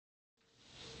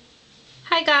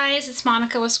Hi guys, it's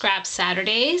Monica with Scrap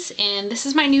Saturdays, and this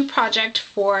is my new project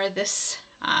for this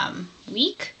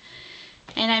week.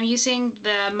 And I'm using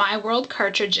the My World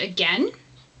cartridge again,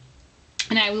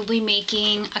 and I will be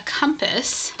making a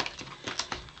compass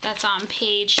that's on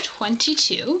page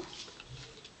 22.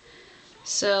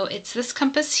 So it's this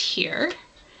compass here,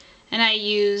 and I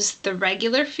use the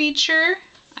regular feature,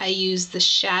 I use the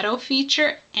shadow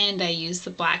feature, and I use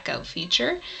the blackout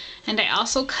feature. And I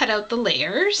also cut out the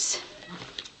layers.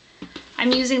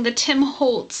 I'm using the Tim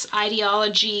Holtz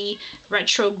Ideology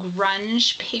Retro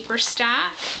Grunge paper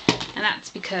stack, and that's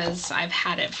because I've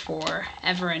had it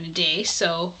forever and a day.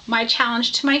 So my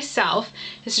challenge to myself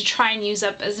is to try and use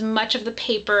up as much of the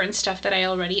paper and stuff that I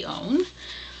already own.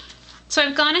 So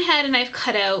I've gone ahead and I've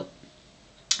cut out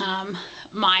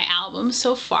my album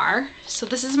so far. So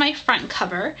this is my front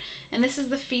cover, and this is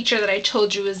the feature that I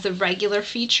told you is the regular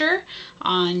feature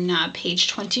on page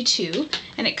 22,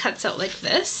 and it cuts out like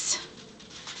this.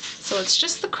 So it's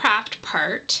just the craft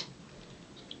part,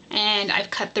 and I've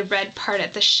cut the red part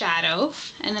at the shadow,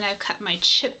 and then I've cut my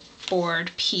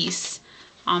chipboard piece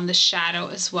on the shadow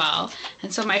as well.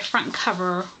 And so my front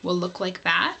cover will look like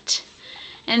that.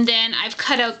 And then I've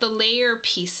cut out the layer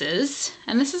pieces,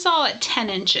 and this is all at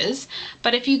 10 inches.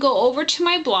 But if you go over to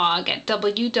my blog at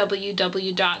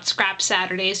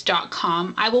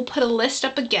www.scrapsaturdays.com, I will put a list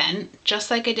up again,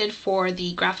 just like I did for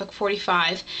the Graphic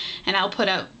 45, and I'll put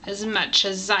up as much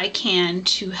as I can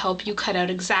to help you cut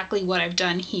out exactly what I've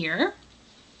done here.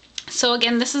 So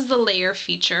again, this is the layer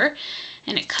feature,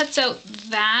 and it cuts out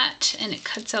that, and it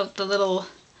cuts out the little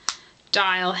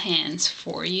dial hands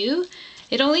for you.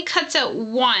 It only cuts out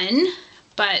one,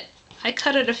 but I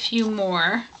cut out a few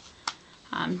more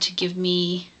to give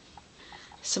me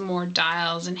some more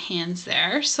dials and hands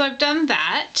there. So I've done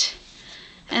that.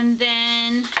 And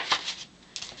then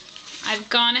I've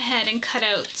gone ahead and cut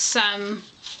out some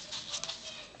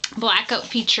blackout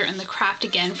feature in the craft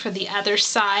again for the other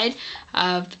side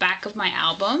of the back of my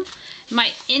album.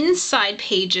 My inside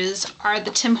pages are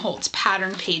the Tim Holtz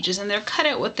pattern pages, and they're cut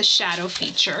out with the shadow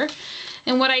feature.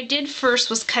 And what I did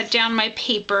first was cut down my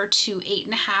paper to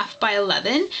 8.5 by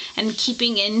 11 and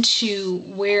keeping into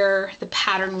where the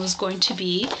pattern was going to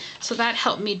be. So that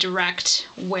helped me direct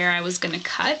where I was going to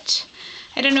cut.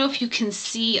 I don't know if you can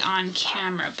see on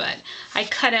camera, but I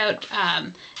cut out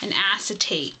an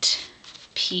acetate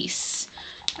piece.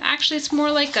 Actually, it's more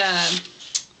like a,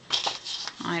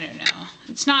 I don't know,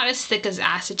 it's not as thick as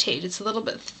acetate, it's a little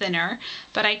bit thinner,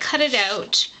 but I cut it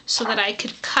out so that I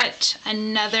could cut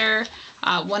another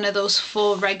one of those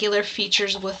full regular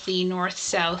features with the north,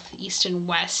 south, east, and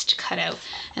west cut out.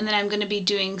 And then I'm going to be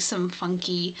doing some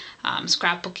funky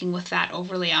scrapbooking with that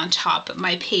overlay on top, but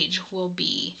my page will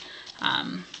be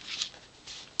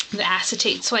the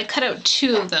acetate. So I cut out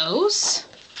 2 of those.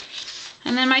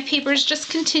 And then my papers just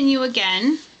continue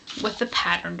again with the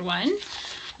patterned one.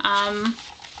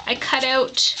 I cut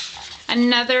out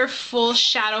another full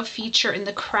shadow feature in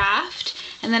the craft,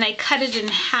 and then I cut it in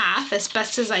half as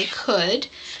best as I could,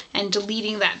 and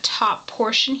deleting that top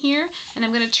portion here, and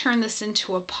I'm going to turn this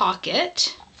into a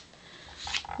pocket.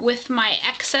 With my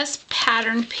excess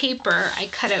patterned paper, I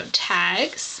cut out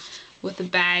tags with the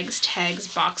bags,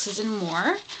 tags, boxes, and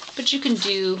more, but you can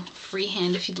do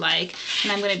freehand if you'd like,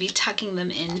 and I'm going to be tucking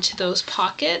them into those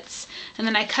pockets. And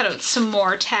then I cut out some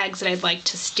more tags that I'd like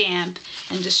to stamp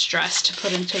and distress to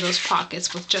put into those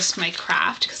pockets with just my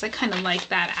craft, because I kind of like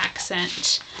that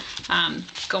accent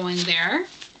going there.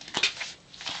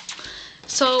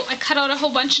 So I cut out a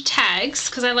whole bunch of tags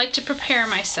because I like to prepare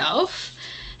myself,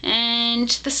 and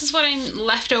this is what I'm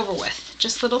left over with.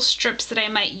 Just little strips that I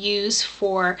might use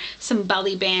for some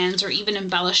belly bands or even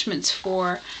embellishments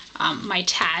for my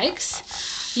tags.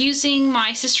 Using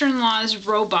my sister-in-law's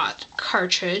robot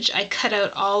cartridge, I cut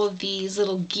out all of these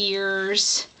little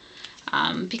gears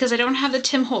because I don't have the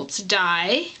Tim Holtz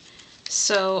die,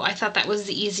 so I thought that was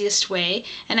the easiest way.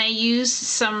 And I used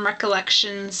some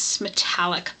Recollections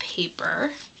metallic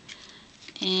paper,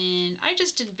 and I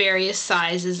just did various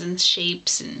sizes and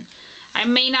shapes, and I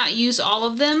may not use all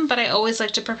of them, but I always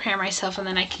like to prepare myself, and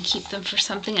then I can keep them for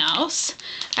something else.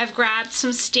 I've grabbed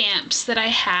some stamps that I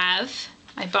have.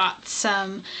 I bought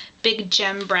some big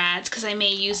gem brads because I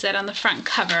may use that on the front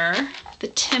cover. The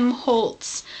Tim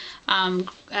Holtz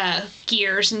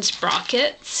gears and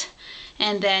sprockets,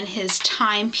 and then his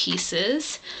time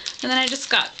pieces. And then I just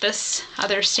got this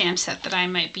other stamp set that I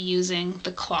might be using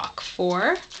the clock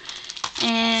for.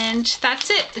 And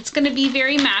that's it. It's going to be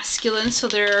very masculine, so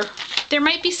there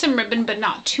might be some ribbon, but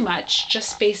not too much.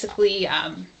 Just basically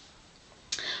a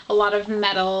lot of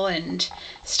metal and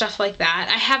stuff like that.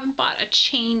 I haven't bought a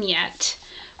chain yet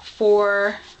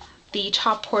for the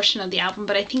top portion of the album,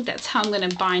 but I think that's how I'm going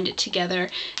to bind it together,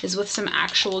 is with some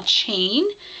actual chain.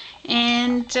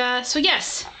 And so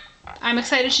yes, I'm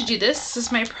excited to do this. This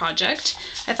is my project.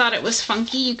 I thought it was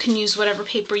funky. You can use whatever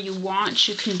paper you want.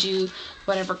 You can do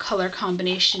whatever color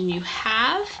combination you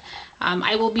have.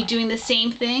 I will be doing the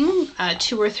same thing,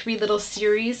 2 or 3 little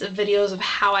series of videos of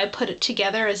how I put it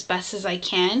together as best as I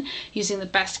can, using the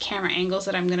best camera angles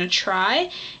that I'm going to try.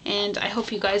 And I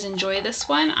hope you guys enjoy this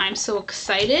one. I'm so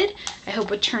excited. I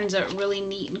hope it turns out really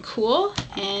neat and cool.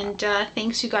 And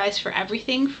thanks you guys for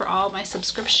everything, for all my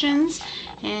subscriptions.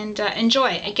 And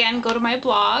enjoy. Again, go to my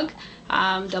blog,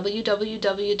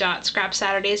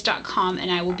 www.scrapsaturdays.com,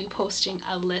 and I will be posting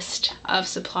a list of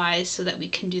supplies so that we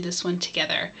can do this one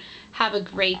together. Have a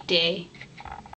great day.